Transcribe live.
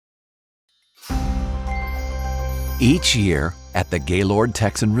Each year, at the Gaylord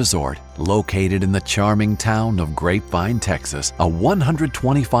Texan Resort, located in the charming town of Grapevine, Texas, a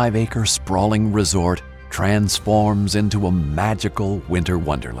 125-acre sprawling resort transforms into a magical winter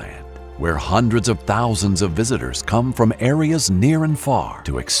wonderland, where hundreds of thousands of visitors come from areas near and far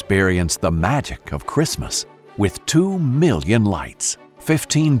to experience the magic of Christmas. With 2 million lights,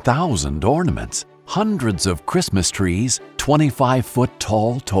 15,000 ornaments, hundreds of Christmas trees,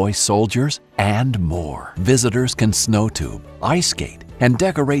 25-foot-tall toy soldiers, and more. Visitors can snow tube, ice skate, and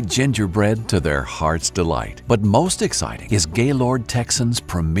decorate gingerbread to their heart's delight. But most exciting is Gaylord Texan's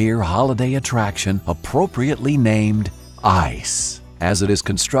premier holiday attraction, appropriately named ICE, as it is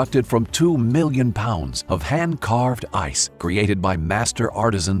constructed from 2 million pounds of hand-carved ice created by master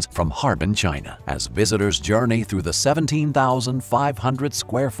artisans from Harbin, China. As visitors journey through the 17,500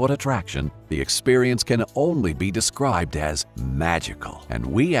 square foot attraction, the experience can only be described as magical. And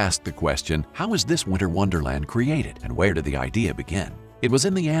we asked the question, how is this winter wonderland created, and where did the idea begin? It was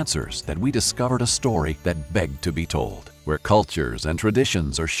in the answers that we discovered a story that begged to be told, where cultures and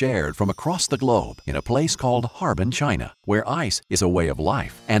traditions are shared from across the globe in a place called Harbin, China, where ice is a way of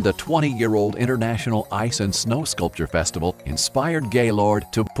life, and a 20-year-old International Ice and Snow Sculpture Festival inspired Gaylord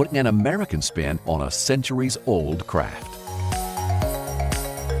to put an American spin on a centuries-old craft.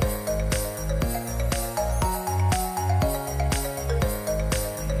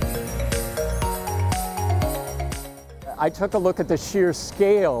 I took a look at the sheer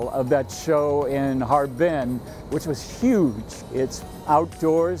scale of that show in Harbin, which was huge. It's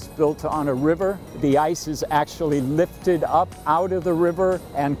outdoors, built on a river. The ice is actually lifted up out of the river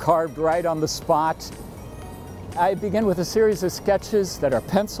and carved right on the spot. I begin with a series of sketches that are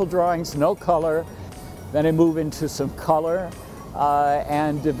pencil drawings, no color. Then I move into some color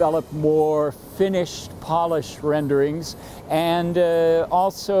and develop more finished, polished renderings, and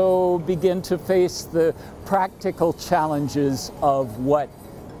also begin to face the practical challenges of what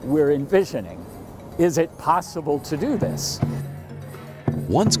we're envisioning. Is it possible to do this?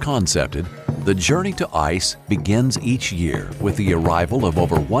 Once concepted, the journey to ice begins each year with the arrival of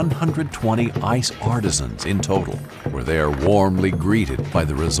over 120 ice artisans in total, where they are warmly greeted by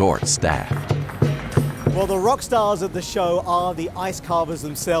the resort staff. Well, the rock stars of the show are the ice carvers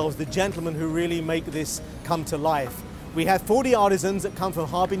themselves, the gentlemen who really make this come to life. We have 40 artisans that come from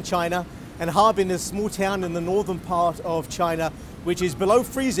Harbin, China, and Harbin is a small town in the northern part of China, which is below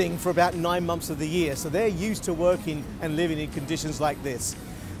freezing for about 9 months of the year. So they're used to working and living in conditions like this.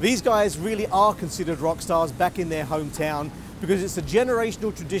 These guys really are considered rock stars back in their hometown because it's a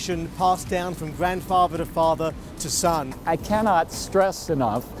generational tradition passed down from grandfather to father to son. I cannot stress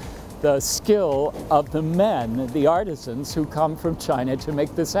enough the skill of the men, the artisans who come from China to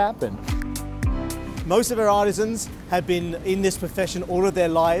make this happen. Most of our artisans have been in this profession all of their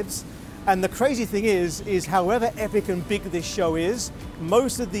lives. And the crazy thing is however epic and big this show is,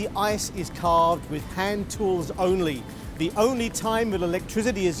 most of the ice is carved with hand tools only. The only time that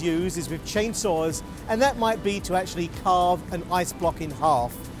electricity is used is with chainsaws, and that might be to actually carve an ice block in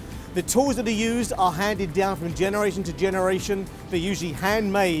half. The tools that are used are handed down from generation to generation. They're usually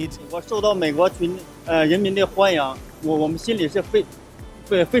handmade. 我受到美国人民的欢迎，我们心里是非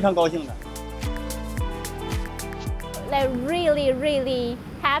常高兴的。They're really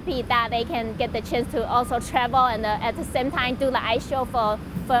happy that they can get the chance to also travel and at the same time do the ice show for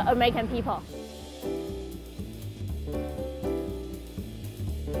American people.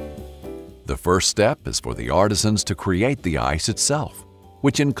 The first step is for the artisans to create the ice itself,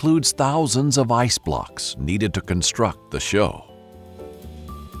 which includes thousands of ice blocks needed to construct the show.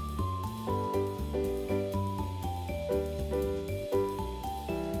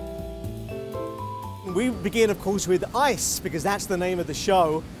 We begin, of course, with ice, because that's the name of the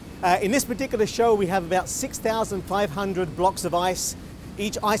show. In this particular show, we have about 6,500 blocks of ice.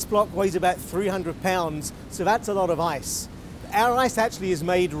 Each ice block weighs about 300 pounds, so that's a lot of ice. Our ice actually is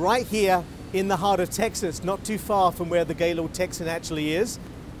made right here in the heart of Texas, not too far from where the Gaylord Texan actually is.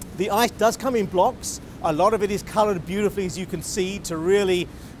 The ice does come in blocks. A lot of it is colored beautifully, as you can see, to really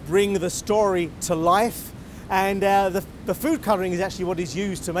bring the story to life. And the food coloring is actually what is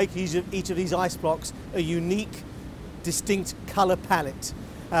used to make each of these ice blocks a unique, distinct color palette.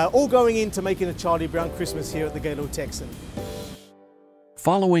 All going into making a Charlie Brown Christmas here at the Gaylord Texan.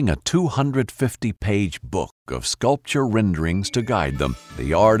 Following a 250-page book of sculpture renderings to guide them,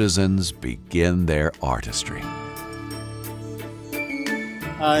 the artisans begin their artistry.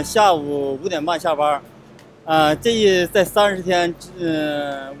 下午5点半下班，在30天，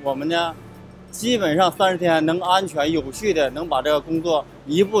我们呢，基本上30天能安全有序的能把这个工作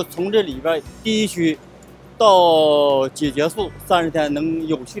一步从这里边第一区到节结束30天能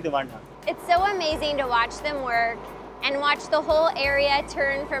有序的完成。 It's so amazing to watch them work and watch the whole area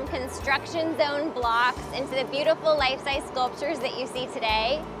turn from construction zone blocks into the beautiful life-size sculptures that you see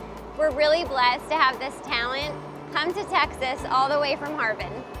today. We're really blessed to have this talent come to Texas all the way from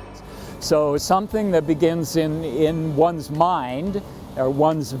Harbin. So something that begins in one's mind or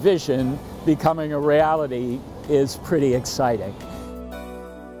one's vision becoming a reality is pretty exciting.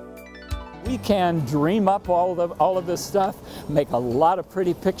 We can dream up all of this stuff, make a lot of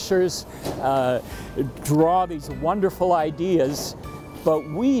pretty pictures, draw these wonderful ideas, but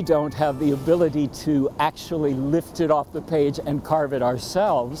we don't have the ability to actually lift it off the page and carve it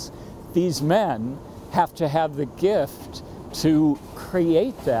ourselves. These men have to have the gift to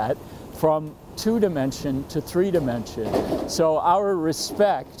create that from 2-dimension to 3-dimension. So our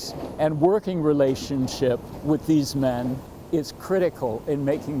respect and working relationship with these men is critical in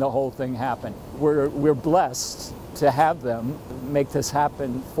making the whole thing happen. We're blessed to have them make this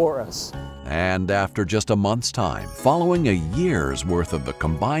happen for us. And after just a month's time, following a year's worth of the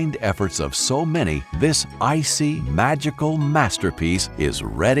combined efforts of so many, this icy, magical masterpiece is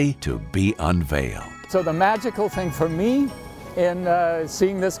ready to be unveiled. So the magical thing for me in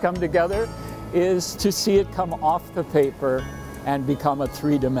seeing this come together is to see it come off the paper and become a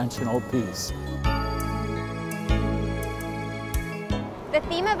 3-dimensional piece. The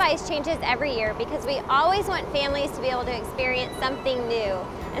theme of ICE changes every year because we always want families to be able to experience something new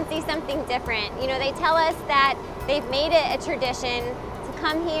and see something different. You know, they tell us that they've made it a tradition to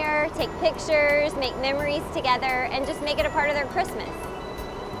come here, take pictures, make memories together, and just make it a part of their Christmas.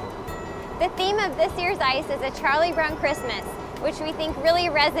 The theme of this year's ICE is a Charlie Brown Christmas, which we think really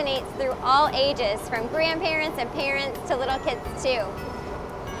resonates through all ages, from grandparents and parents to little kids too.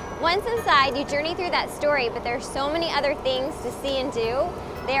 Once inside, you journey through that story, but there's so many other things to see and do.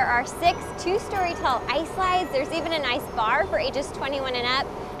 There are 6 2-story tall ice slides. There's even an ice bar for ages 21 and up.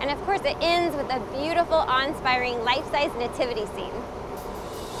 And of course, it ends with a beautiful, awe-inspiring life-size nativity scene.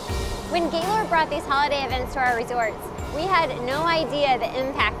 When Gaylord brought these holiday events to our resorts, we had no idea the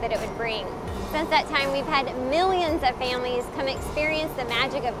impact that it would bring. Since that time, we've had millions of families come experience the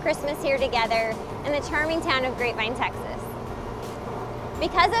magic of Christmas here together in the charming town of Grapevine, Texas.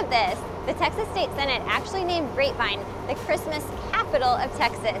 Because of this, the Texas State Senate actually named Grapevine the Christmas capital of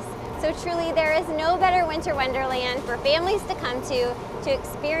Texas. So truly, there is no better winter wonderland for families to come to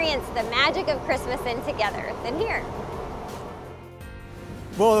experience the magic of Christmas in together than here.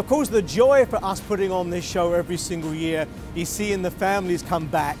 Well, of course, the joy for us putting on this show every single year is seeing the families come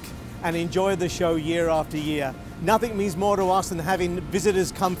back and enjoy the show year after year. Nothing means more to us than having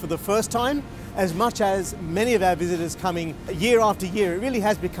visitors come for the first time. As much as many of our visitors coming year after year, it really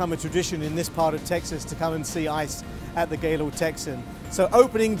has become a tradition in this part of Texas to come and see ICE at the Gaylord Texan. So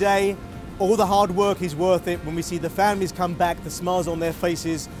opening day, all the hard work is worth it when we see the families come back, the smiles on their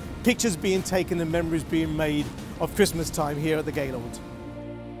faces, pictures being taken and memories being made of Christmas time here at the Gaylord.